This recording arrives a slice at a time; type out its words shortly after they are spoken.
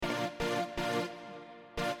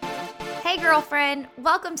Hey girlfriend,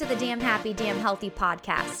 welcome to the Damn Happy, Damn Healthy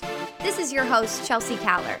podcast. This is your host, Chelsea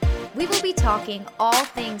Caller. We will be talking all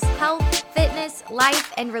things health, fitness,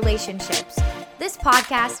 life, and relationships. This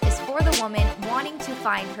podcast is for the woman wanting to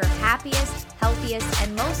find her happiest, healthiest,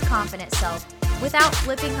 and most confident self without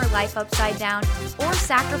flipping her life upside down or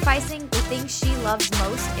sacrificing the things she loves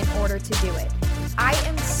most in order to do it. I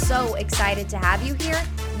am so excited to have you here.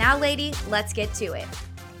 Now, lady, let's get to it.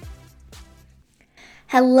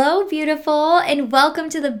 Hello, beautiful, and welcome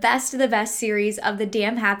to the best of the best series of the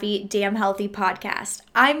Damn Happy, Damn Healthy podcast.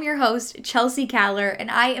 I'm your host, Chelsea Caller,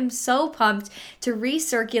 and I am so pumped to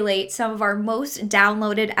recirculate some of our most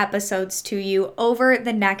downloaded episodes to you over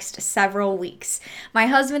the next several weeks. My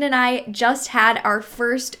husband and I just had our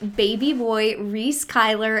first baby boy, Reese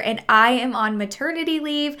Kyler, and I am on maternity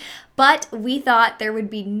leave. But we thought there would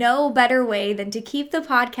be no better way than to keep the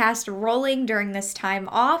podcast rolling during this time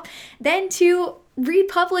off than to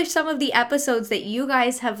republish some of the episodes that you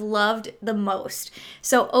guys have loved the most.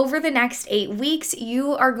 So over the next 8 weeks,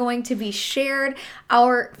 you are going to be shared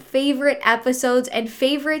our favorite episodes and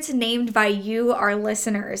favorites named by you, our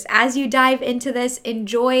listeners. As you dive into this,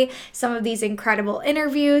 enjoy some of these incredible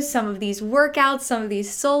interviews, some of these workouts, some of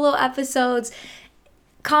these solo episodes,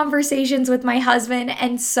 conversations with my husband,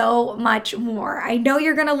 and so much more. I know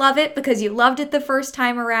you're going to love it because you loved it the first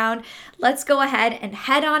time around. Let's go ahead and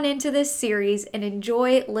head on into this series and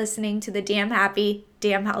enjoy listening to the Damn Happy,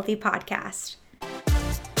 Damn Healthy podcast.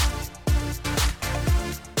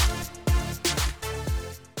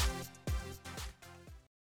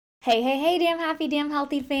 Hey, Damn Happy, Damn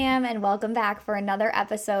Healthy fam, and welcome back for another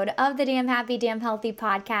episode of the Damn Happy, Damn Healthy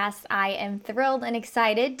podcast. I am thrilled and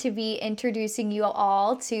excited to be introducing you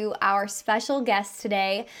all to our special guest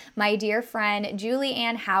today, my dear friend, Julie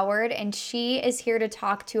Ann Howard, and she is here to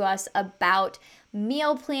talk to us about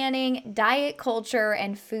meal planning, diet culture,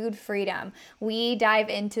 and food freedom. We dive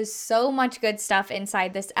into so much good stuff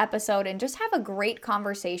inside this episode and just have a great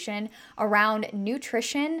conversation around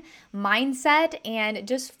nutrition, mindset, and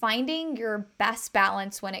just finding your best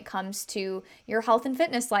balance when it comes to your health and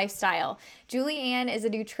fitness lifestyle. Julie Ann is a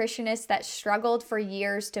nutritionist that struggled for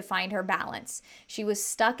years to find her balance. She was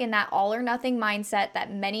stuck in that all or nothing mindset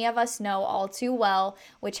that many of us know all too well,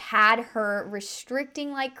 which had her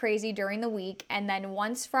restricting like crazy during the week. And then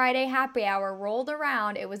once Friday happy hour rolled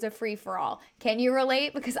around, it was a free-for-all. Can you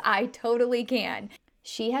relate? Because I totally can.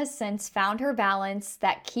 She has since found her balance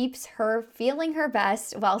that keeps her feeling her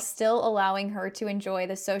best while still allowing her to enjoy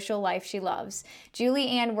the social life she loves. Julie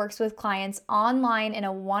Ann works with clients online in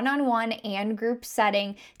a one-on-one and group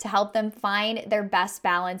setting to help them find their best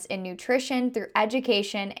balance in nutrition through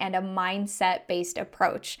education and a mindset-based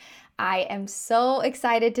approach. I am so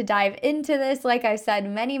excited to dive into this. Like I've said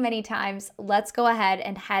many times, let's go ahead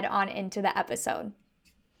and head on into the episode.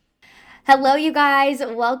 Hello, you guys.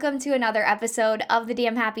 Welcome to another episode of the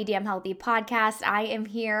Damn Happy, Damn Healthy podcast. I am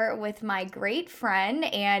here with my great friend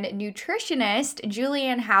and nutritionist, Julie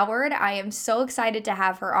Ann Howard. I am so excited to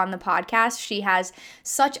have her on the podcast. She has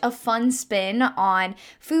such a fun spin on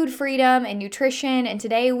food freedom and nutrition. And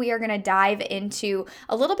today we are going to dive into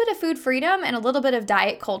a little bit of food freedom and a little bit of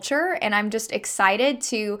diet culture. And I'm just excited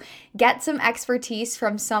to get some expertise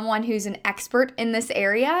from someone who's an expert in this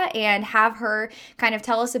area and have her kind of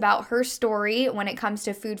tell us about her story when it comes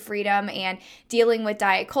to food freedom and dealing with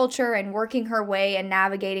diet culture and working her way and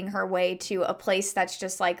navigating her way to a place that's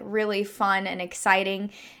just like really fun and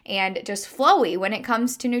exciting and just flowy when it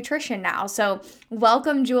comes to nutrition now. So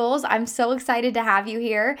welcome, Jules. I'm so excited to have you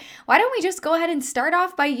here. Why don't we just go ahead and start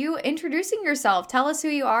off by you introducing yourself? Tell us who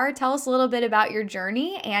you are, tell us a little bit about your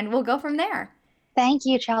journey, and we'll go from there. Thank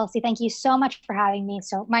you, Chelsea. Thank you so much for having me.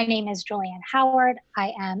 So my name is Julie Ann Howard.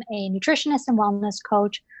 I am a nutritionist and wellness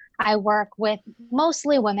coach. I work with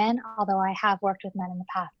mostly women, although I have worked with men in the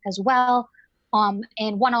past as well,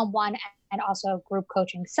 in one-on-one and also group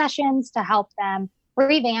coaching sessions to help them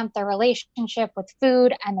revamp their relationship with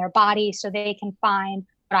food and their body so they can find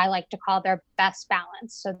what I like to call their best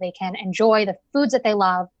balance, so they can enjoy the foods that they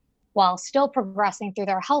love while still progressing through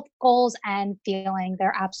their health goals and feeling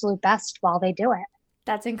their absolute best while they do it.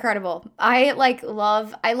 That's incredible. I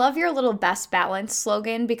love your little best balance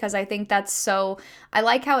slogan because I think that's so, I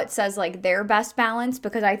like how it says like their best balance,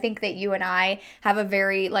 because I think that you and I have a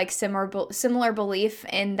very like similar belief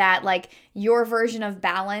in that like your version of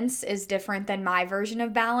balance is different than my version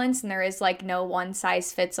of balance, and there is like no one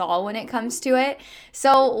size fits all when it comes to it.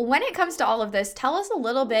 So when it comes to all of this, tell us a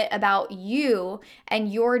little bit about you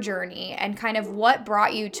and your journey and kind of what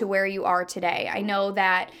brought you to where you are today. I know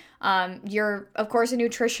that you're, of course, a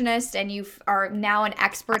nutritionist and you are now an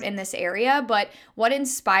expert in this area, but what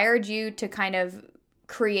inspired you to kind of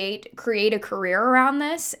create a career around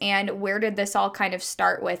this, and where did this all kind of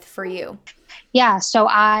start with for you? Yeah, so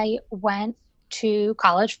I went to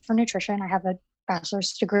college for nutrition. I have a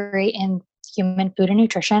bachelor's degree in human food and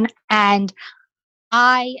nutrition, and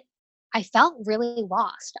I I felt really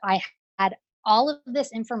lost. I had all of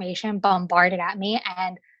this information bombarded at me,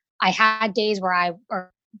 and I had days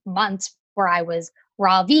or months where I was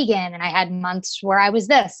raw vegan, and I had months where I was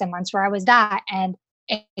this and months where I was that. And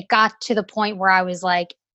it got to the point where I was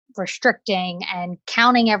like restricting and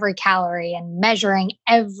counting every calorie and measuring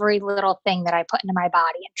every little thing that I put into my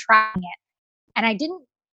body and tracking it. And I didn't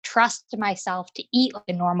trust myself to eat like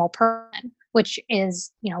a normal person, which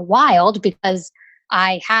is, wild because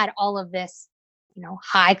I had all of this,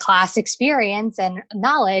 high class experience and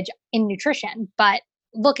knowledge in nutrition. But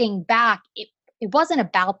looking back, it wasn't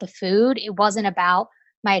about the food. It wasn't about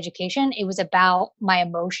my education. It was about my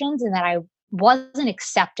emotions and that I wasn't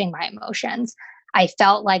accepting my emotions. I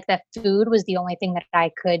felt like the food was the only thing that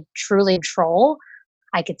I could truly control.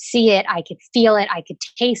 I could see it, I could feel it, I could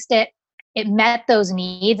taste it. It met those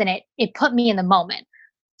needs and it put me in the moment.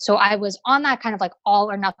 So I was on that kind of like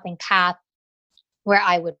all or nothing path where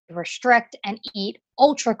I would restrict and eat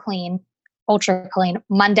ultra clean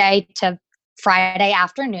Monday to Friday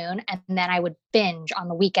afternoon. And then I would binge on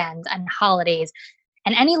the weekends and holidays.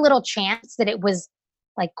 And any little chance that it was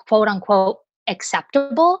like quote unquote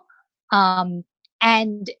acceptable. And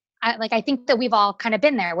I think that we've all kind of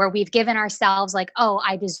been there where we've given ourselves like, oh,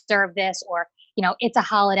 I deserve this, or, it's a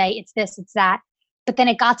holiday, it's this, it's that. But then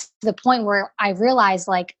it got to the point where I realized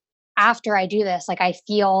like after I do this, like I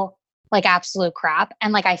feel like absolute crap.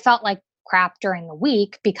 And like I felt like crap during the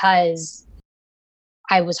week because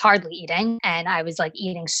I was hardly eating and I was like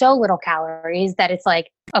eating so little calories that it's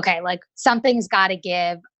like, okay, like something's got to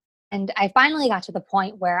give. And I finally got to the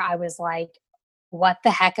point where I was like, what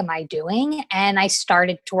the heck am I doing? And I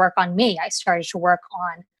started to work on me. I started to work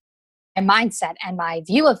on my mindset and my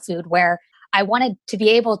view of food, where I wanted to be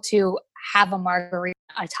able to have a margarita,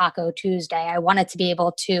 a Taco Tuesday. I wanted to be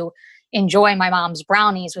able to enjoy my mom's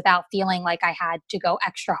brownies without feeling like I had to go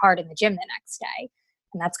extra hard in the gym the next day.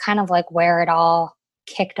 And that's kind of like where it all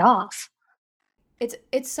kicked off.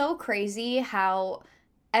 It's so crazy how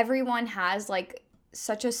everyone has like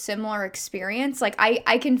such a similar experience. Like I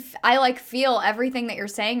like feel everything that you're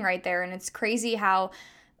saying right there, and it's crazy how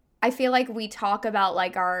I feel like we talk about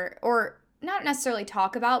like or not necessarily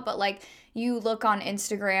talk about, but like you look on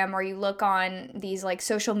Instagram or you look on these like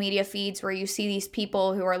social media feeds where you see these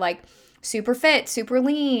people who are like super fit, super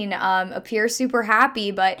lean, appear super happy,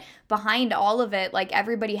 but behind all of it, like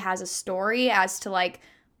everybody has a story as to like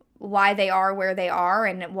why they are where they are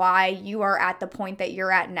and why you are at the point that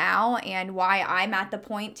you're at now and why I'm at the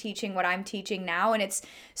point teaching what I'm teaching now. And it's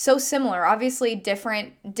so similar, obviously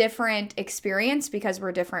different experience because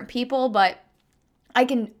we're different people, but I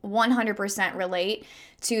can 100% relate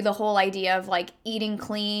to the whole idea of like eating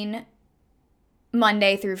clean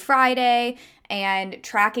Monday through Friday and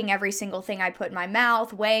tracking every single thing I put in my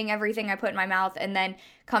mouth, weighing everything I put in my mouth. And then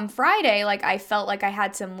come Friday, like I felt like I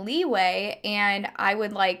had some leeway and I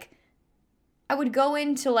would go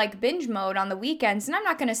into like binge mode on the weekends. And I'm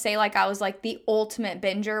not going to say like I was like the ultimate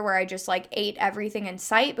binger where I just like ate everything in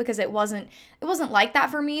sight, because it wasn't like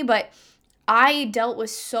that for me, but I dealt with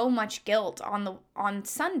so much guilt on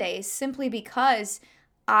Sundays simply because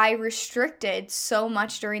I restricted so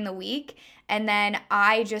much during the week, and then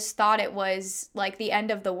I just thought it was like the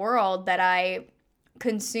end of the world that I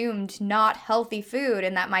consumed not healthy food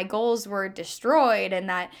and that my goals were destroyed and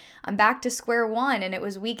that I'm back to square one, and it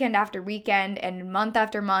was weekend after weekend and month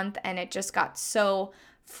after month, and it just got so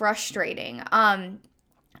frustrating.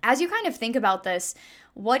 As you kind of think about this,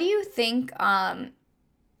 what do you think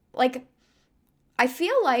like I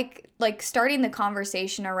feel like starting the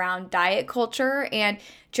conversation around diet culture and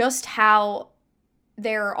just how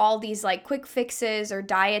there are all these like quick fixes or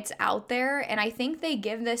diets out there, and I think they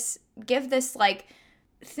give this like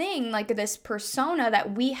thing, like this persona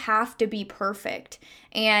that we have to be perfect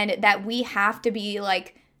and that we have to be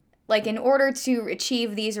like in order to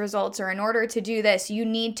achieve these results or in order to do this, you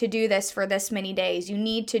need to do this for this many days. You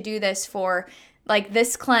need to do this for like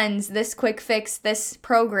this cleanse, this quick fix, this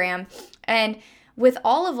program. And with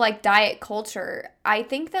all of like diet culture, I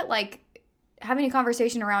think that like having a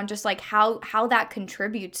conversation around just like how that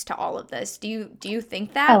contributes to all of this. Do you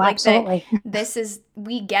think that Oh, absolutely. that this is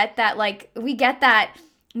we get that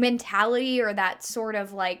mentality or that sort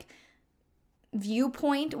of like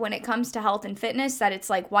viewpoint when it comes to health and fitness, that it's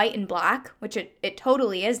like white and black, which it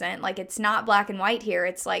totally isn't. Like it's not black and white here.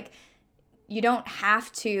 It's like you don't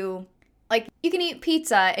have to like you can eat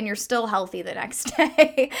pizza and you're still healthy the next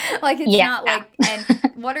day. Like it's Yeah. not like,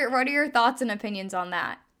 and what are your thoughts and opinions on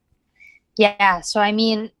that? Yeah. So, I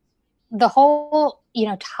mean, the whole,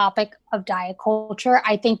 topic of diet culture,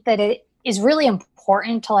 I think that it is really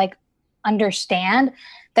important to like understand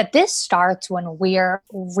that this starts when we're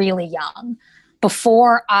really young.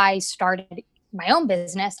 Before I started my own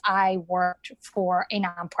business, I worked for a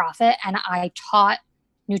nonprofit and I taught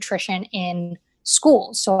nutrition in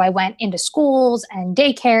schools. So I went into schools and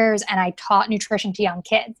daycares and I taught nutrition to young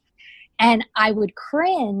kids. And I would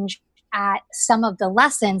cringe at some of the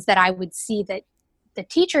lessons that I would see that the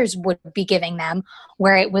teachers would be giving them,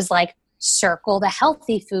 where it was like circle the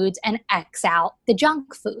healthy foods and X out the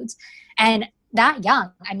junk foods. And that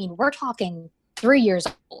young, I mean, we're talking 3 years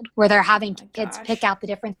old, where they're having kids pick out the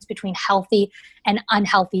difference between healthy and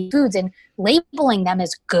unhealthy foods and labeling them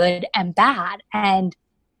as good and bad. And,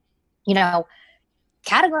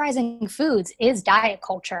 categorizing foods is diet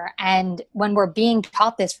culture. And when we're being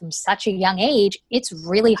taught this from such a young age, it's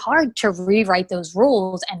really hard to rewrite those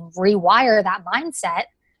rules and rewire that mindset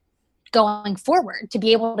going forward to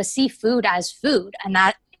be able to see food as food. And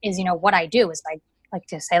that is, what I do is I like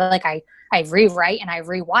to say, like, I rewrite and I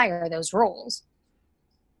rewire those rules.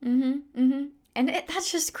 And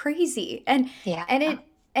that's just crazy. And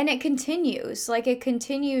it continues. Like it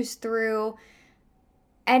continues through.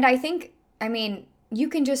 And I think, I mean, you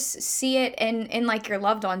can just see it in like your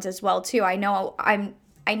loved ones as well too. I know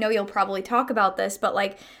you'll probably talk about this, but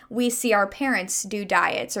like we see our parents do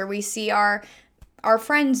diets, or we see our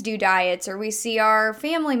friends do diets, or we see our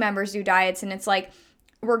family members do diets, and it's like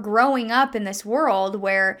we're growing up in this world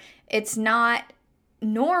where it's not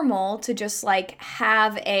normal to just like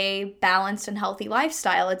have a balanced and healthy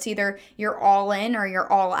lifestyle. It's either you're all in or you're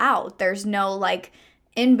all out. There's no like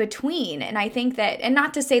in between. And I think that, and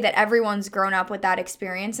not to say that everyone's grown up with that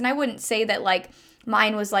experience, and I wouldn't say that like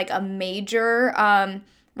mine was like a major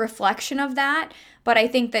reflection of that, but I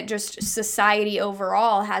think that just society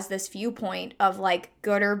overall has this viewpoint of like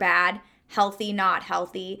good or bad, healthy, not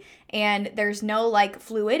healthy, and there's no like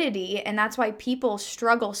fluidity, and that's why people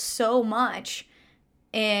struggle so much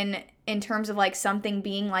in terms of like something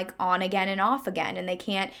being like on again and off again, and they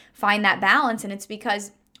can't find that balance. And it's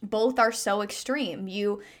because both are so extreme.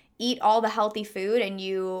 You eat all the healthy food and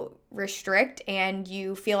you restrict and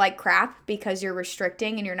you feel like crap because you're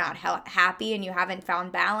restricting and you're not happy and you haven't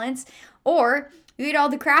found balance, or you eat all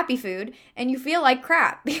the crappy food and you feel like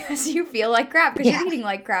crap because you feel like crap because you're eating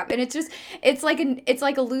like crap. And it's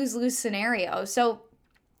like a lose-lose scenario. So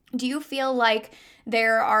do you feel like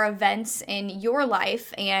there are events in your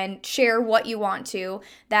life, and share what you want to,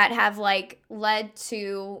 that have like led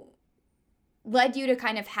you to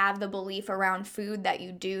kind of have the belief around food that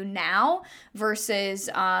you do now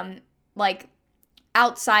versus like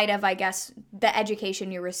outside of, I guess, the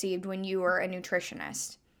education you received when you were a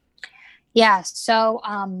nutritionist? Yeah. So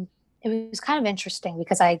it was kind of interesting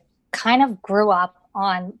because I kind of grew up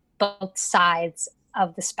on both sides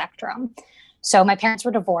of the spectrum. So my parents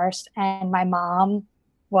were divorced and my mom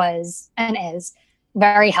was and is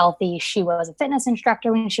very healthy. She was a fitness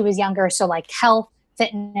instructor when she was younger. So like health,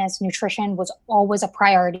 fitness, nutrition was always a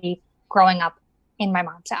priority growing up in my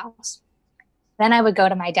mom's house. Then I would go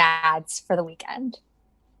to my dad's for the weekend,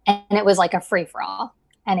 and it was like a free for all.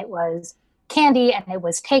 And it was candy and it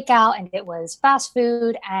was takeout and it was fast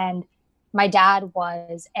food. And my dad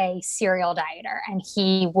was a serial dieter, and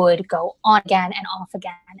he would go on again and off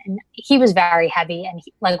again. And he was very heavy. And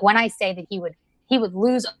like when I say that he would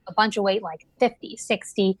lose a bunch of weight, like 50,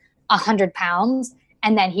 60, 100 pounds,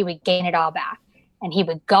 and then he would gain it all back. And he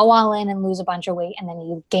would go all in and lose a bunch of weight, and then he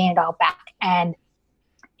would gain it all back. And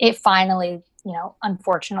it finally,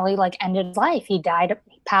 unfortunately, like ended life. He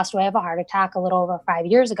passed away of a heart attack a little over 5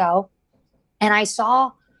 years ago. And I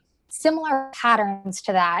saw similar patterns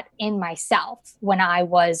to that in myself when I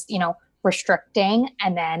was, restricting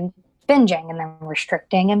and then binging and then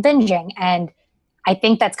restricting and binging. And I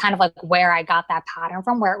think that's kind of like where I got that pattern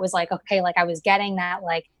from, where it was like, okay, like I was getting that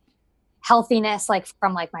like healthiness like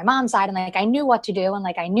from like my mom's side, and like I knew what to do and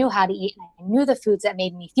like I knew how to eat and I knew the foods that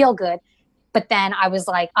made me feel good. But then I was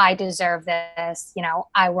like, I deserve this,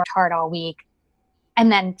 I worked hard all week.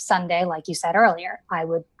 And then Sunday, like you said earlier, I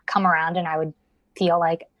would come around and I would feel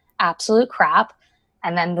like absolute crap,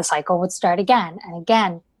 and then the cycle would start again and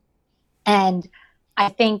again. And I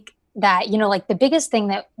think that, like the biggest thing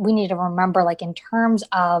that we need to remember, like in terms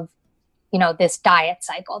of, this diet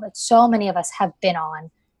cycle that so many of us have been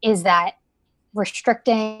on, is that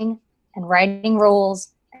restricting and writing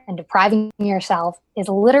rules and depriving yourself is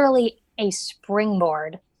literally a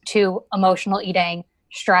springboard to emotional eating,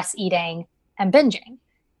 stress eating, and binging.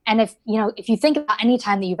 And if you think about any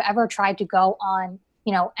time that you've ever tried to go on,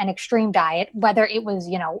 an extreme diet, whether it was,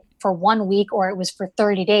 for 1 week or it was for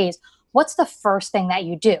 30 days, what's the first thing that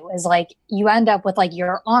you do is like you end up with like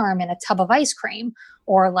your arm in a tub of ice cream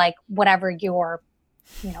or like whatever your,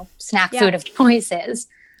 snack food of choice is.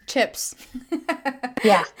 Chips.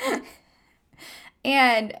 Yeah.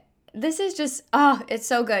 And this is just, it's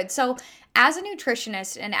so good. So as a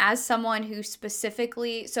nutritionist and as someone who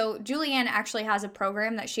specifically, so Julianne actually has a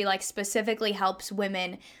program that she like specifically helps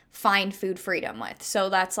women find food freedom with. So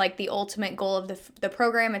that's like the ultimate goal of the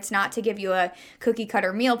program. It's not to give you a cookie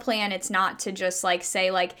cutter meal plan. It's not to just like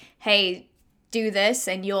say like, hey, do this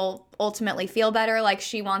and you'll ultimately feel better. Like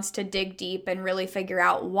she wants to dig deep and really figure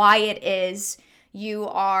out why it is you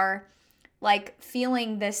are like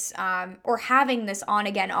feeling this or having this on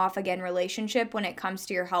again, off again relationship when it comes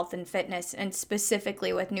to your health and fitness and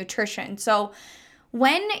specifically with nutrition. So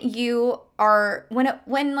when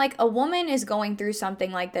like a woman is going through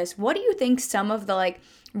something like this, what do you think some of the like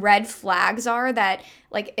red flags are that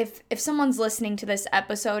like if someone's listening to this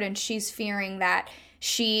episode and she's fearing that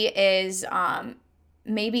she is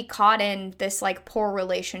maybe caught in this like poor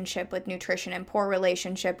relationship with nutrition and poor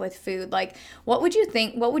relationship with food, like what would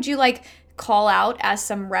you like call out as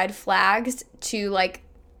some red flags to like,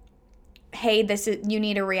 hey, you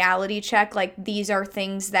need a reality check, like these are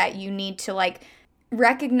things that you need to like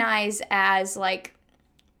recognize as like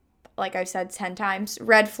I've said 10 times,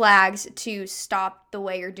 red flags to stop the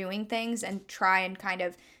way you're doing things and try and kind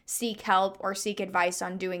of seek help or seek advice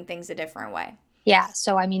on doing things a different way? Yeah.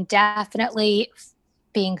 So, I mean, definitely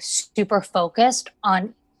being super focused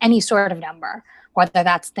on any sort of number, whether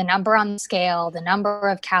that's the number on the scale, the number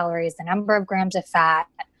of calories, the number of grams of fat,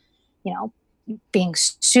 being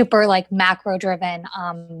super like macro driven,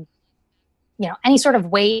 any sort of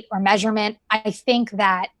weight or measurement. I think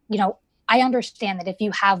that, I understand that if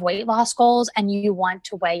you have weight loss goals and you want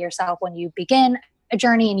to weigh yourself when you begin a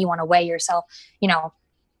journey and you want to weigh yourself,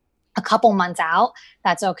 a couple months out,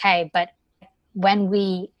 that's okay. But when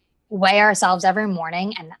we weigh ourselves every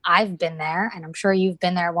morning, and I've been there, and I'm sure you've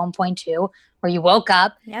been there at one point too, where you woke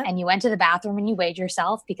up and you went to the bathroom and you weighed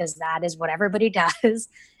yourself because that is what everybody does.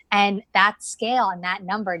 And that scale and that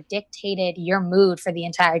number dictated your mood for the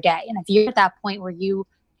entire day. And if you're at that point where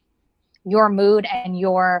your mood and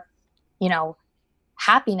your,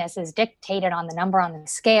 happiness is dictated on the number on the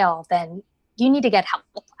scale, then you need to get help.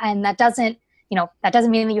 And that doesn't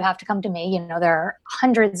mean that you have to come to me. There are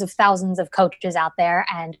hundreds of thousands of coaches out there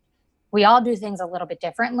and we all do things a little bit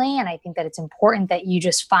differently. And I think that it's important that you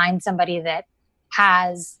just find somebody that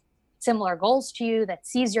has similar goals to you, that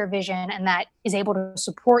sees your vision and that is able to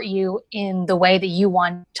support you in the way that you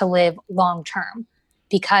want to live long term.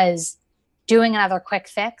 Because doing another quick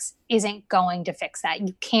fix isn't going to fix that.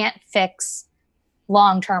 You can't fix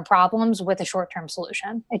long-term problems with a short-term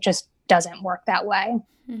solution. It just doesn't work that way.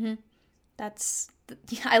 Mm-hmm.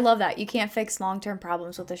 I love that. You can't fix long-term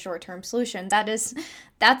problems with a short-term solution. That's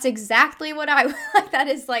exactly what that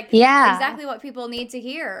is like exactly what people need to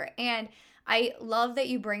hear. And I love that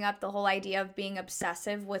you bring up the whole idea of being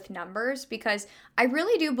obsessive with numbers, because I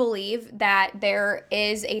really do believe that there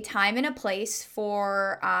is a time and a place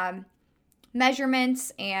for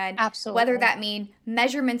measurements, and Absolutely. Whether that mean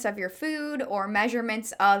measurements of your food or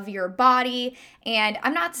measurements of your body. And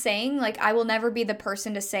I'm not saying like I will never be the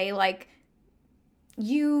person to say like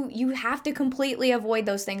you have to completely avoid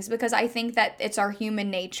those things, because I think that it's our human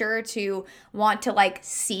nature to want to like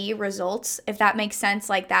see results, if that makes sense,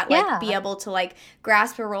 like that, like be able to like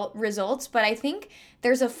grasp results. But I think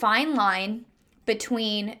there's a fine line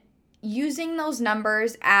between using those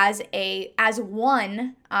numbers as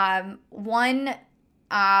one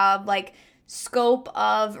like scope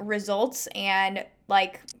of results and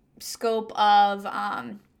like scope of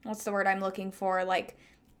what's the word I'm looking for, like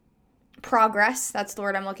progress, that's the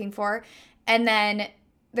word I'm looking for. And then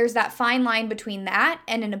there's that fine line between that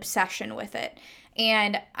and an obsession with it.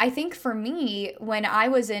 And I think for me, when I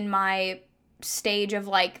was in my stage of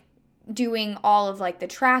like doing all of like the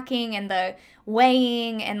tracking and the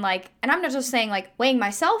weighing and I'm not just saying like weighing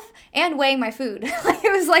myself and weighing my food, like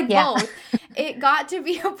it was like both. It got to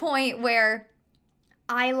be a point where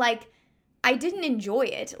I didn't enjoy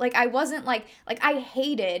it. Like I wasn't like I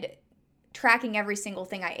hated tracking every single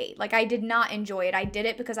thing I ate. Like I did not enjoy it. I did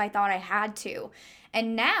it because I thought I had to.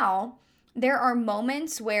 And now there are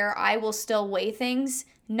moments where I will still weigh things,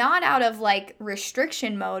 not out of like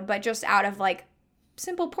restriction mode, but just out of like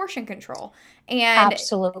simple portion control and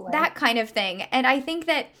Absolutely. that kind of thing. And I think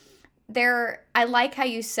that I like how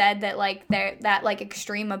you said that, like, that like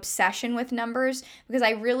extreme obsession with numbers, because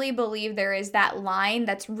I really believe there is that line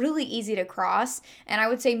that's really easy to cross, and I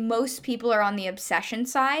would say most people are on the obsession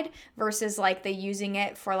side versus like the using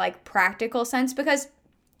it for like practical sense, because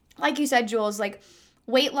like you said, Jules, like,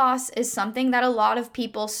 weight loss is something that a lot of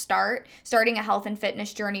people starting a health and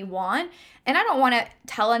fitness journey want. And I don't want to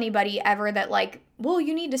tell anybody ever that, like, well,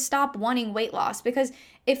 you need to stop wanting weight loss, because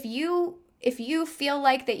if you feel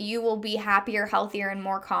like that you will be happier, healthier, and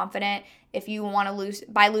more confident if you want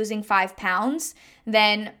to losing 5 pounds,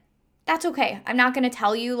 then that's okay. I'm not going to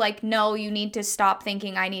tell you, like, no, you need to stop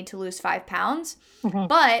thinking I need to lose 5 pounds. Mm-hmm.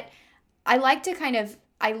 But I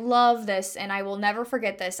love this, and I will never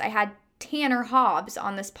forget this. I had Tanner Hobbs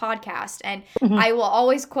on this podcast, and Mm-hmm. I will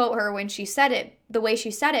always quote her when she said it, the way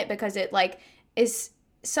she said it, because it like is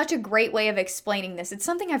such a great way of explaining this. It's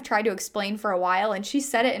something I've tried to explain for a while, and she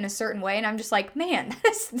said it in a certain way, and I'm just like, man,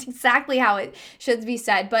 that's exactly how it should be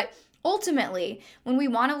said. But ultimately, when we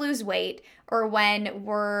want to lose weight, or when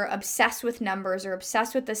we're obsessed with numbers or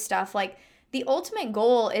obsessed with this stuff, like, the ultimate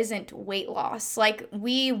goal isn't weight loss. Like,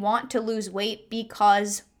 we want to lose weight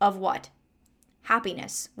because of what?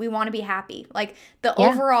 Happiness. We want to be happy. Like, the Yeah.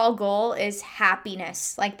 overall goal is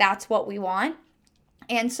happiness. Like, that's what we want.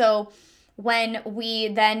 And so when we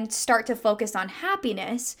then start to focus on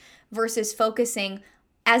happiness versus focusing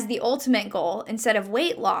as the ultimate goal instead of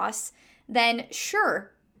weight loss, then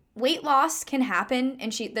sure, weight loss can happen.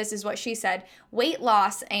 And this is what she said, weight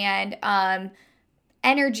loss and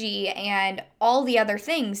energy and all the other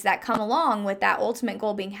things that come along with that ultimate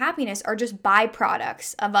goal being happiness are just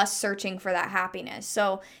byproducts of us searching for that happiness.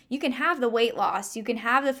 So you can have the weight loss, you can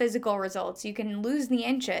have the physical results, you can lose the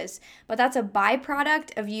inches, but that's a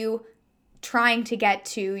byproduct of you trying to get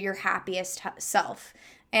to your happiest self.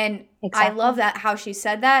 And Exactly. I love that, how she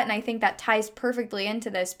said that, and I think that ties perfectly into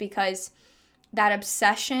this, because that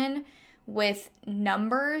obsession with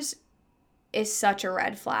numbers is such a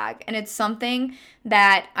red flag, and it's something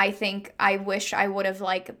that I think I wish I would have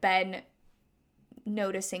like been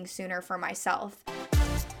noticing sooner for myself.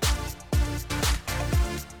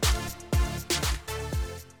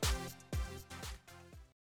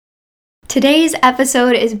 Today's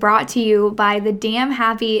episode is brought to you by the Damn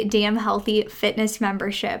Happy, Damn Healthy Fitness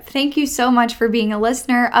Membership. Thank you so much for being a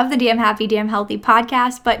listener of the Damn Happy, Damn Healthy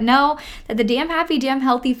podcast, but know that the Damn Happy, Damn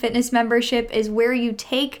Healthy Fitness Membership is where you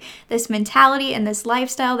take this mentality and this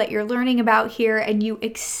lifestyle that you're learning about here and you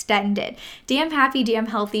extend it. Damn Happy, Damn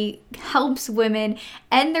Healthy helps women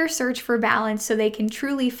end their search for balance so they can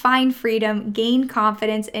truly find freedom, gain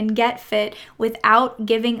confidence, and get fit without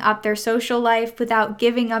giving up their social life, without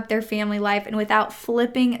giving up their family life, and without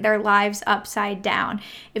flipping their lives upside down.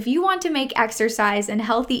 If you want to make exercise and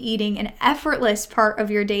healthy eating an effortless part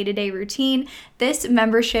of your day-to-day routine, this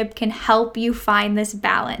membership can help you find this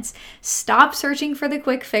balance. Stop searching for the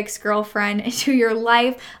quick fix, girlfriend, to your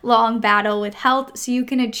lifelong battle with health so you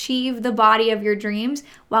can achieve the body of your dreams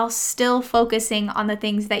while still focusing on the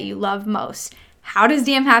things that you love most. How does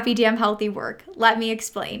Damn Happy, Damn Healthy work? Let me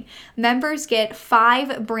explain. Members get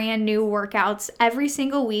 5 brand new workouts every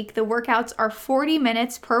single week. The workouts are 40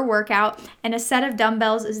 minutes per workout, and a set of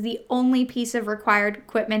dumbbells is the only piece of required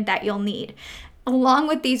equipment that you'll need. Along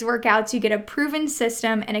with these workouts, you get a proven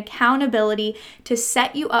system and accountability to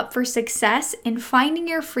set you up for success in finding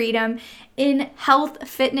your freedom in health,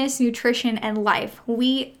 fitness, nutrition, and life.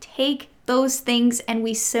 We take those things and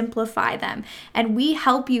we simplify them, and we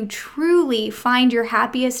help you truly find your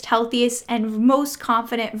happiest, healthiest, and most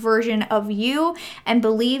confident version of you, and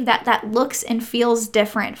believe that that looks and feels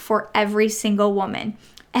different for every single woman.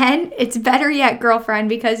 And it's better yet, girlfriend,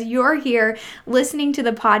 because you're here listening to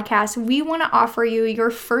the podcast, we want to offer you your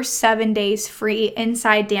first 7 days free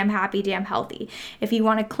inside Damn Happy, Damn Healthy. If you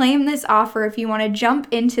want to claim this offer, if you want to jump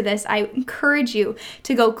into this, I encourage you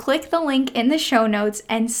to go click the link in the show notes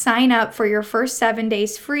and sign up for your first 7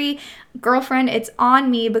 days free. Girlfriend, it's on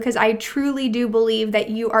me, because I truly do believe that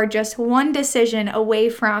you are just one decision away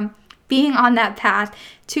from being on that path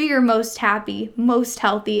to your most happy, most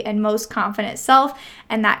healthy, and most confident self.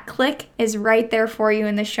 And that click is right there for you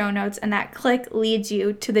in the show notes. And that click leads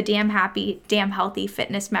you to the Damn Happy, Damn Healthy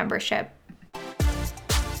Fitness Membership.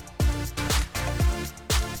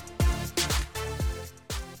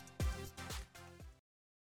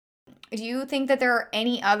 Do you think that there are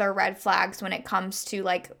any other red flags when it comes to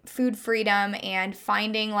like food freedom and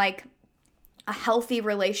finding like a healthy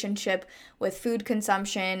relationship with food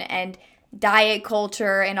consumption and diet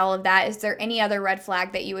culture and all of that? Is there any other red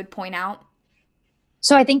flag that you would point out?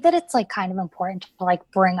 So I think that it's like kind of important to like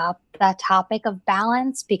bring up that topic of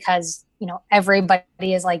balance because, you know, everybody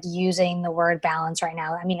is like using the word balance right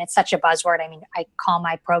now. I mean, it's such a buzzword. I mean, I call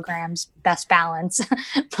my programs Best Balance.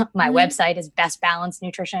 My Mm-hmm. website is Best Balance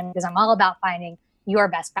Nutrition because I'm all about finding your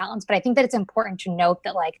best balance. But I think that it's important to note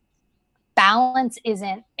that like balance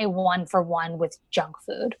isn't a one for one with junk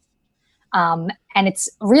food. And it's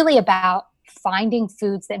really about finding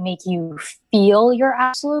foods that make you feel your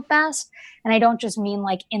absolute best. And I don't just mean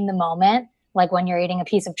like in the moment, like when you're eating a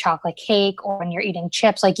piece of chocolate cake or when you're eating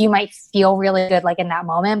chips, like you might feel really good like in that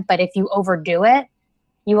moment. But if you overdo it,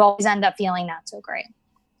 you always end up feeling not so great.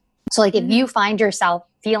 So like if Mm-hmm. you find yourself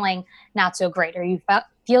feeling not so great or you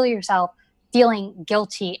feel yourself feeling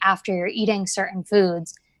guilty after you're eating certain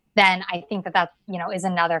foods, then I think that that, you know, is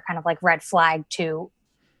another kind of like red flag to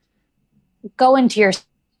go into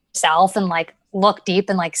yourself and like look deep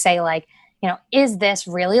and like say like, you know, is this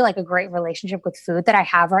really like a great relationship with food that I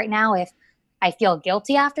have right now? If I feel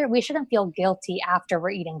guilty after, we shouldn't feel guilty after we're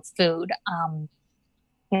eating food.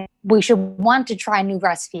 We should want to try new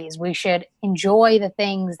recipes. We should enjoy the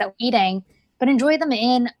things that we're eating, but enjoy them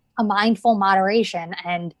in a mindful moderation.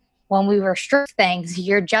 And when we restrict things,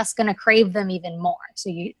 you're just going to crave them even more. So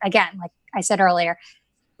you, again, like I said earlier,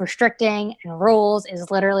 restricting and rules is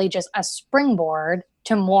literally just a springboard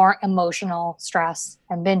to more emotional stress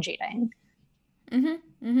and binge eating.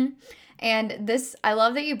 Mm-hmm. Mm-hmm. And this, I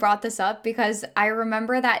love that you brought this up because I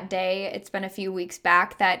remember that day, it's been a few weeks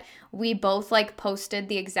back, that we both like posted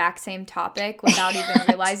the exact same topic without even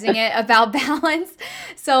realizing it about balance.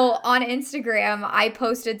 So on Instagram, I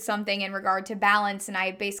posted something in regard to balance and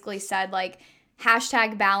I basically said like,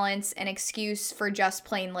 hashtag balance an excuse for just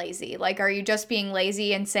plain lazy. Like, are you just being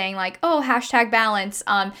lazy and saying like, oh, hashtag balance?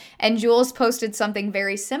 And Jules posted something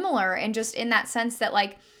very similar. And just in that sense that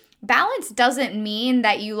like, balance doesn't mean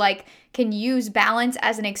that you like can use balance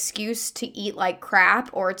as an excuse to eat like crap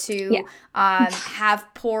or Yeah. to have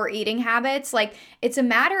poor eating habits. Like it's a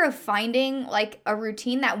matter of finding like a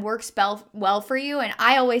routine that works well for you. And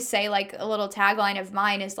I always say like a little tagline of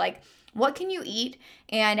mine is like, what can you eat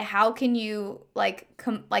and how can you like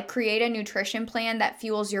like create a nutrition plan that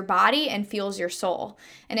fuels your body and fuels your soul.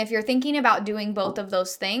 And if you're thinking about doing both of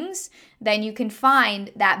those things, then you can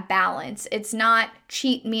find that balance. It's not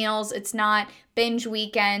cheat meals, it's not binge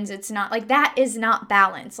weekends, it's not like that is not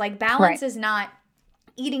balance. Like balance Right. is not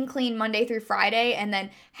eating clean Monday through Friday and then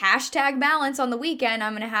hashtag balance on the weekend.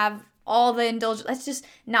 I'm going to have all the indulgence. That's just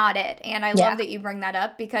not it. And I Yeah. love that you bring that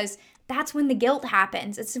up because that's when the guilt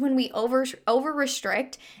happens. It's when we over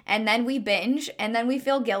restrict and then we binge and then we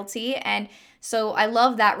feel guilty. And so I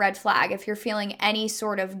love that red flag. If you're feeling any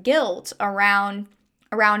sort of guilt around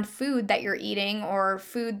food that you're eating or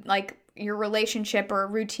food like your relationship or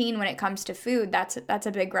routine when it comes to food, that's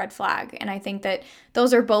a big red flag. And I think that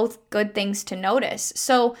those are both good things to notice.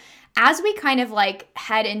 So as we kind of like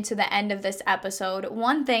head into the end of this episode,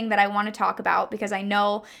 one thing that I want to talk about, because I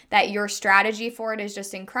know that your strategy for it is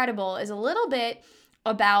just incredible, is a little bit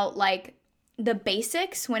about like the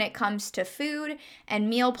basics when it comes to food and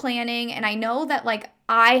meal planning. And I know that like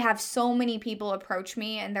I have so many people approach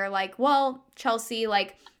me and they're like, well, Chelsea,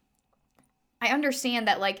 like I understand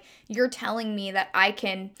that like you're telling me that I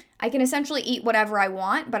can essentially eat whatever I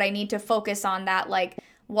want, but I need to focus on that like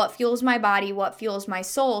what fuels my body, what fuels my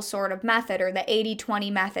soul sort of method or the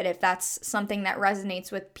 80-20 method if that's something that resonates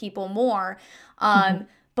with people more. Mm-hmm.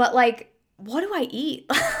 But like what do I eat?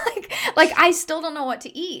 like I still don't know what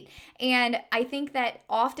to eat. And I think that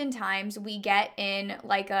oftentimes we get in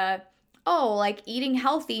like a oh, like eating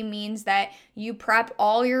healthy means that you prep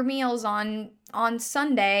all your meals on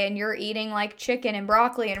Sunday and you're eating like chicken and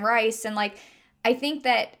broccoli and rice and like I think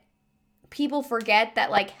that people forget that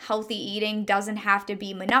like healthy eating doesn't have to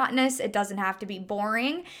be monotonous, it doesn't have to be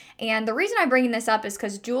boring. And the reason I'm bringing this up is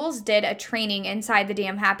cuz Jules did a training inside the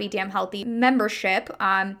Damn Happy Damn Healthy membership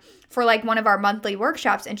for like one of our monthly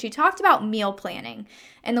workshops and she talked about meal planning.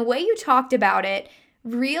 And the way you talked about it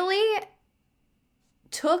really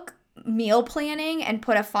took meal planning and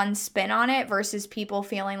put a fun spin on it versus people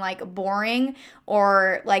feeling like boring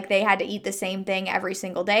or like they had to eat the same thing every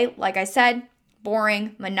single day. Like I said,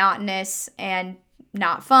 boring, monotonous, and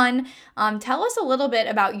not fun. Tell us a little bit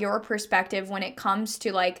about your perspective when it comes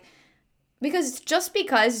to like, because just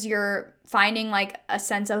because you're finding like a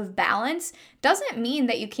sense of balance doesn't mean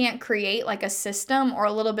that you can't create like a system or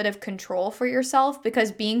a little bit of control for yourself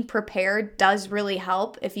because being prepared does really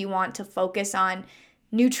help if you want to focus on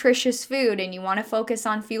nutritious food and you want to focus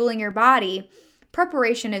on fueling your body.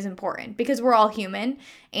 preparation is important because we're all human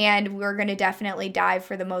and we're going to definitely dive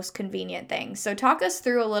for the most convenient things. So talk us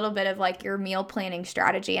through a little bit of like your meal planning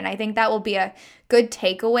strategy. And I think that will be a good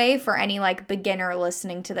takeaway for any like beginner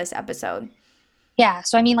listening to this episode. Yeah.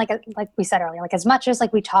 So I mean, like we said earlier, like as much as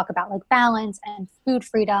like we talk about like balance and food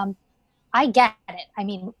freedom, I get it. I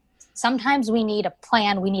mean, sometimes we need a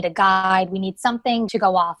plan, we need a guide, we need something to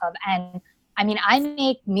go off of. And I mean, I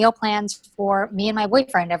make meal plans for me and my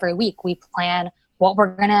boyfriend every week. We plan what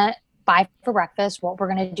we're going to buy for breakfast, what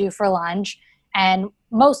we're going to do for lunch, and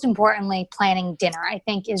most importantly, planning dinner, I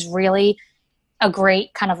think is really a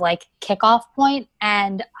great kind of like kickoff point.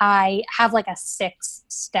 And I have like a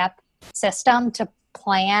 6-step system to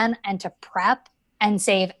plan and to prep and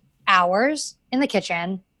save hours in the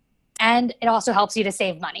kitchen. And it also helps you to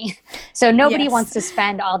save money. So nobody wants to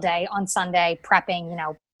spend all day on Sunday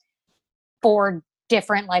prepping, 4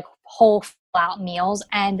 different like whole out meals.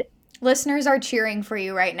 And listeners are cheering for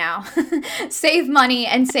you right now. Save money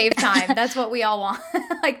and save time. That's what we all want.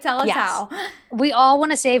 Like, tell us how. We all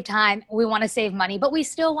want to save time. We want to save money, but we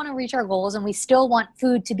still want to reach our goals and we still want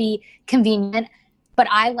food to be convenient. But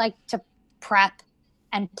I like to prep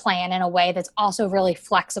and plan in a way that's also really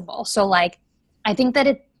flexible. So like, I think that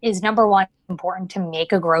it is number one important to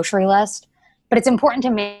make a grocery list, but it's important to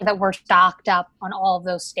make that we're stocked up on all of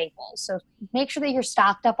those staples. So make sure that you're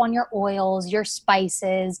stocked up on your oils, your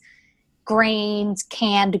spices, grains,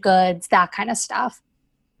 canned goods, that kind of stuff.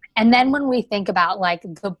 And then when we think about like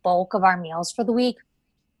the bulk of our meals for the week,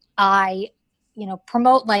 I,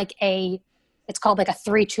 promote like it's called like a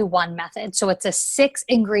 3-2-1 method. So it's a 6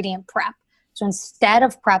 ingredient prep. So instead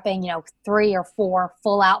of prepping, 3 or 4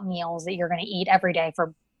 full out meals that you're going to eat every day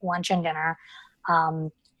for lunch and dinner,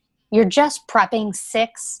 you're just prepping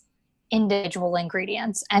 6 individual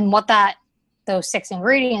ingredients. And what those 6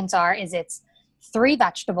 ingredients are is it's 3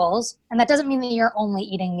 vegetables. And that doesn't mean that you're only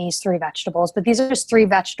eating these 3 vegetables, but these are just 3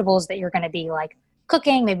 vegetables that you're going to be like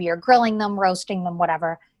cooking. Maybe you're grilling them, roasting them,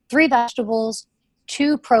 whatever. 3 vegetables,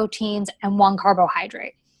 2 proteins, and 1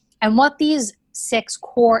 carbohydrate. And what these 6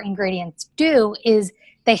 core ingredients do is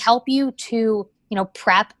they help you to,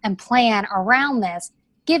 prep and plan around this,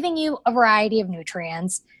 giving you a variety of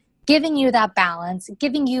nutrients, giving you that balance,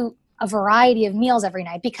 giving you a variety of meals every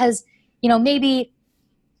night. Because, maybe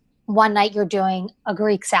one night you're doing a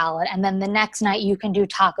Greek salad and then the next night you can do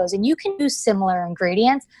tacos, and you can do similar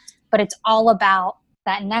ingredients, but it's all about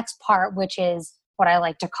that next part, which is what I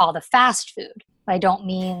like to call the fast food. I don't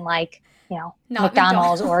mean like,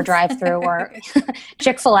 McDonald's or drive-through or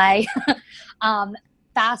Chick-fil-A.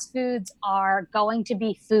 Fast foods are going to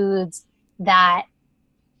be foods that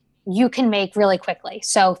you can make really quickly.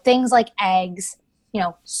 So things like eggs,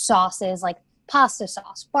 sauces like pasta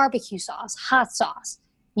sauce, barbecue sauce, hot sauce,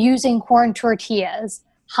 using corn tortillas,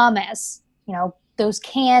 hummus, those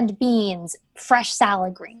canned beans, fresh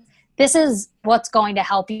salad greens. This is what's going to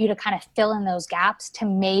help you to kind of fill in those gaps to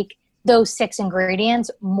make those 6 ingredients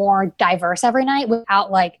more diverse every night without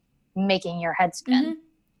like making your head spin. Mm-hmm.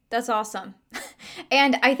 That's awesome.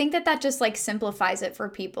 And I think that just like simplifies it for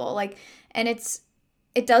people. Like, and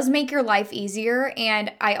it does make your life easier.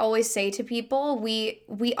 And I always say to people, we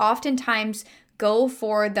oftentimes go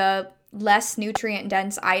for the less nutrient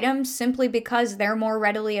dense items simply because they're more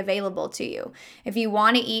readily available to you. If you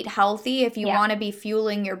want to eat healthy, if you want to be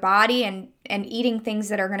fueling your body and eating things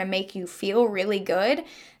that are going to make you feel really good,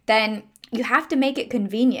 then you have to make it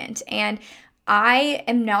convenient. And I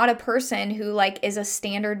am not a person who like is a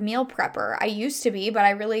standard meal prepper. I used to be, but I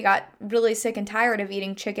really got really sick and tired of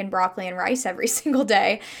eating chicken, broccoli, and rice every single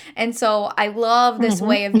day. And so I love this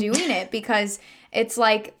way of doing it because it's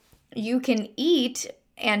like you can eat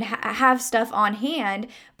and have stuff on hand,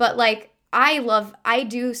 but like I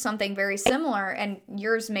do something very similar, and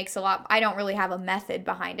yours makes a lot. I don't really have a method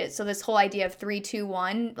behind it. So this whole idea of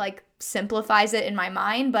 3-2-1 like simplifies it in my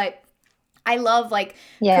mind, but I love like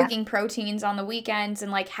cooking proteins on the weekends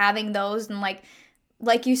and like having those, and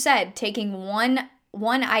like you said, taking one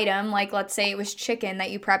item, like let's say it was chicken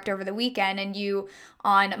that you prepped over the weekend, and you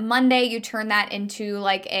on Monday you turn that into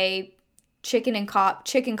like a chicken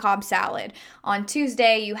cob salad. On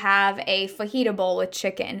Tuesday you have a fajita bowl with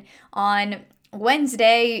chicken. On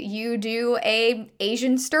Wednesday you do a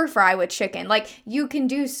Asian stir fry with chicken. Like you can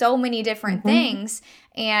do so many different things,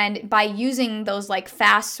 and by using those like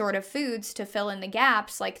fast sort of foods to fill in the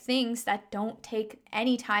gaps, like things that don't take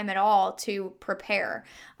any time at all to prepare.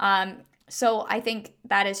 So I think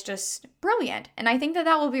that is just brilliant. And I think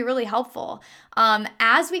that will be really helpful.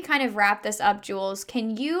 As we kind of wrap this up, Jules,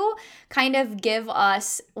 can you kind of give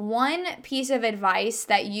us one piece of advice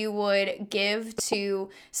that you would give to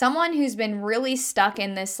someone who's been really stuck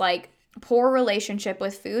in this like poor relationship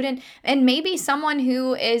with food, and maybe someone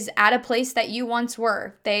who is at a place that you once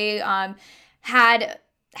were. They had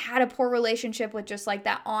a poor relationship with just like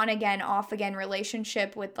that on again, off again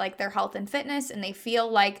relationship with like their health and fitness, and they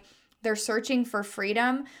feel like they're searching for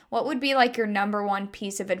freedom. What would be like your number one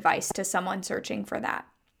piece of advice to someone searching for that?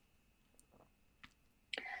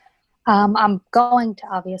 I'm going to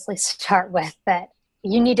obviously start with that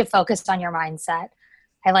you need to focus on your mindset.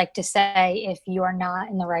 I like to say if you are not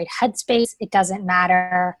in the right headspace, it doesn't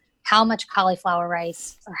matter how much cauliflower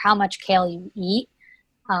rice or how much kale you eat.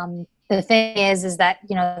 The thing is that,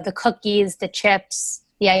 the cookies, the chips,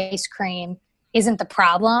 the ice cream isn't the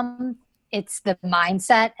problem. It's the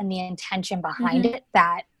mindset and the intention behind it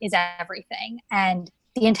that is everything. And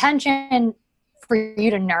the intention for you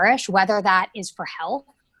to nourish, whether that is for health,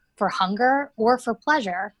 for hunger, or for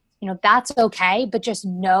pleasure, that's okay, but just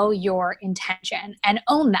know your intention and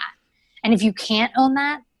own that. And if you can't own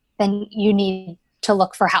that, then you need to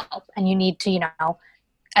look for help, and you need to,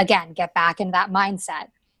 again, get back into that mindset.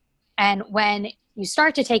 And when you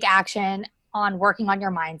start to take action on working on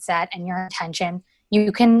your mindset and your intention,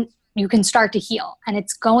 you can start to heal, and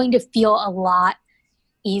it's going to feel a lot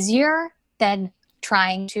easier than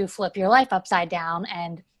trying to flip your life upside down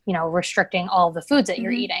and, restricting all the foods that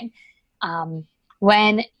you're eating.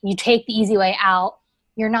 When you take the easy way out,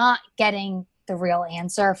 you're not getting the real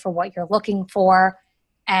answer for what you're looking for.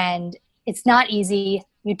 And it's not easy.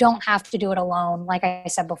 You don't have to do it alone. Like I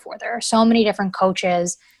said before, there are so many different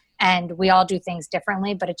coaches, and we all do things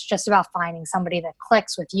differently, but it's just about finding somebody that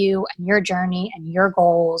clicks with you and your journey and your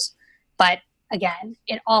goals. But again,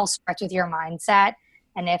 it all starts with your mindset.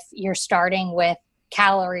 And if you're starting with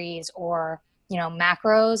calories or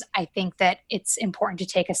macros, I think that it's important to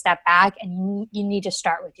take a step back, and you need to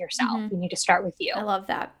start with yourself. You need to start with you. I love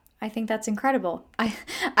that. I think that's incredible.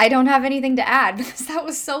 I don't have anything to add because that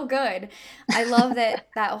was so good. I love that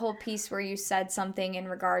whole piece where you said something in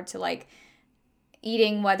regard to like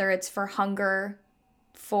eating, whether it's for hunger,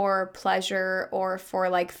 for pleasure, or for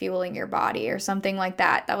like fueling your body or something like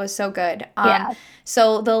that. That was so good. Yeah.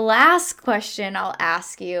 So the last question I'll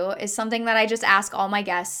ask you is something that I just ask all my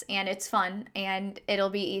guests, and it's fun and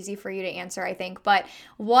it'll be easy for you to answer, I think. But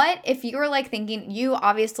what if you were like thinking, you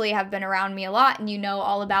obviously have been around me a lot and you know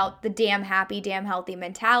all about the damn happy, damn healthy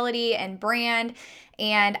mentality and brand.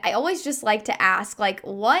 And I always just like to ask, like,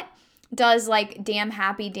 what does like damn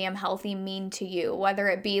happy, damn healthy mean to you? Whether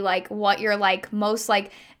it be like what you're like most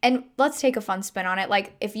like, and let's take a fun spin on it.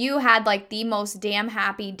 Like if you had like the most damn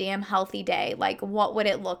happy, damn healthy day, like what would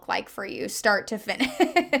it look like for you, start to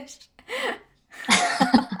finish?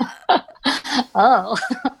 Oh,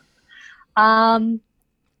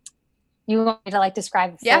 you want me to like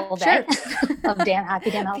describe the full day of damn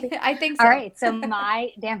happy, damn healthy? I think so. All right. So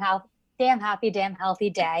my damn happy, damn healthy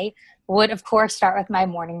day would, of course, start with my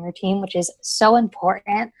morning routine, which is so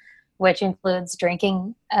important, which includes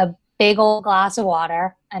drinking a big old glass of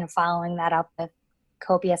water and following that up with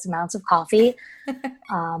copious amounts of coffee,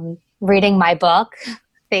 reading my book,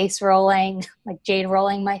 face rolling, like jade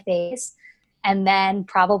rolling my face, and then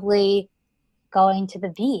probably going to the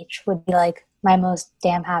beach would be like my most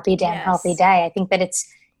damn happy, damn healthy day. I think that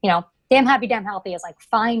it's, damn happy, damn healthy is like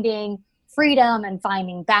finding freedom and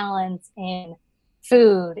finding balance in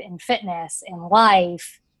food and fitness and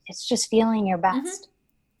life. It's just feeling your best.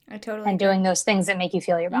 I totally and doing those things that make you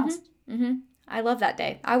feel your best. I love that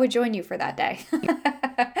day. I would join you for that day.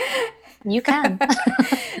 You can.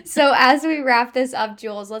 So as we wrap this up,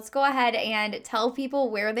 Jules, let's go ahead and tell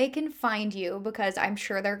people where they can find you, because I'm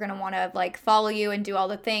sure they're going to want to like follow you and do all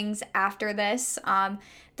the things after this.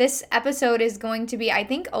 This episode is going to be, I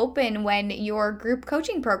think, open when your group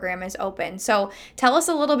coaching program is open. So tell us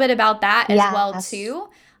a little bit about that as well too.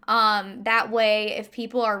 That way, if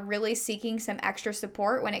people are really seeking some extra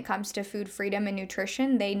support when it comes to food freedom and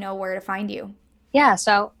nutrition, they know where to find you. Yeah.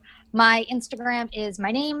 So my Instagram is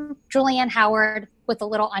my name, Julianne Howard, with a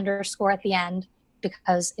little underscore at the end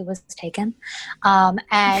because it was taken.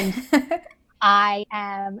 And I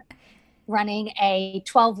am running a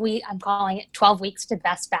 12-week, I'm calling it 12 weeks to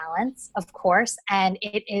best balance, of course. And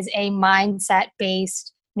it is a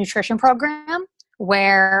mindset-based nutrition program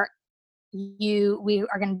where we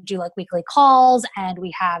are going to do like weekly calls, and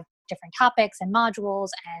we have different topics and modules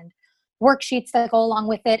and worksheets that go along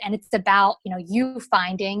with it. And it's about, you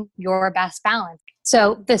finding your best balance.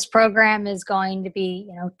 So this program is going to be,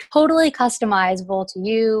 totally customizable to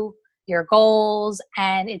you, your goals,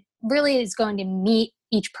 and it really is going to meet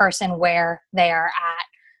each person where they are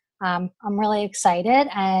I'm really excited,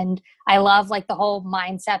 and I love like the whole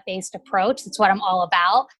mindset based approach. That's what I'm all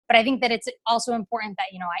about. But I think that it's also important that,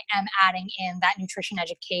 I am adding in that nutrition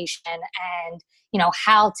education and,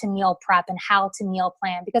 how to meal prep and how to meal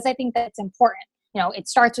plan, because I think that's important. It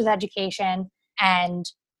starts with education, and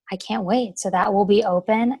I can't wait. So that will be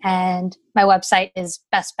open. And my website is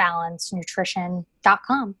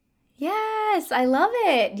bestbalancenutrition.com. Yes, I love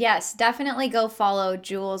it. Yes, definitely go follow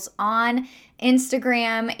Jules on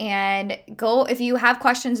Instagram and go if you have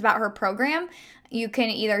questions about her program. You can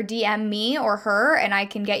either DM me or her and I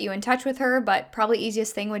can get you in touch with her, but probably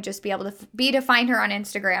easiest thing would just be able to find her on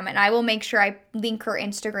Instagram, and I will make sure I link her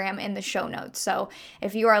Instagram in the show notes. So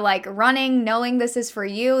if you are like running, knowing this is for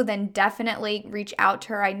you, then definitely reach out to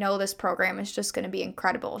her. I know this program is just going to be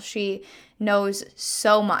incredible. She knows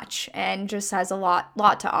so much and just has a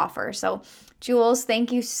lot to offer. So Jules,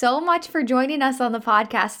 thank you so much for joining us on the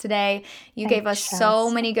podcast today. You gave us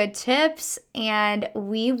so many good tips, and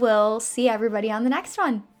we will see everybody on the next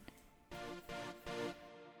one.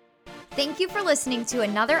 Thank you for listening to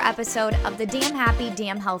another episode of the Damn Happy,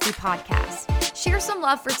 Damn Healthy podcast. Share some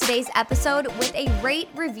love for today's episode with a rate,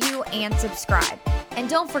 review, and subscribe. And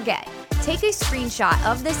don't forget, take a screenshot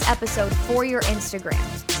of this episode for your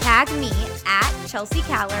Instagram. Tag me at Chelsea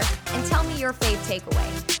Caller and tell me your fave takeaway.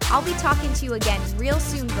 I'll be talking to you again real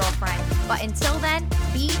soon, girlfriend. But until then,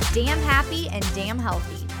 be damn happy and damn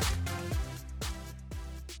healthy.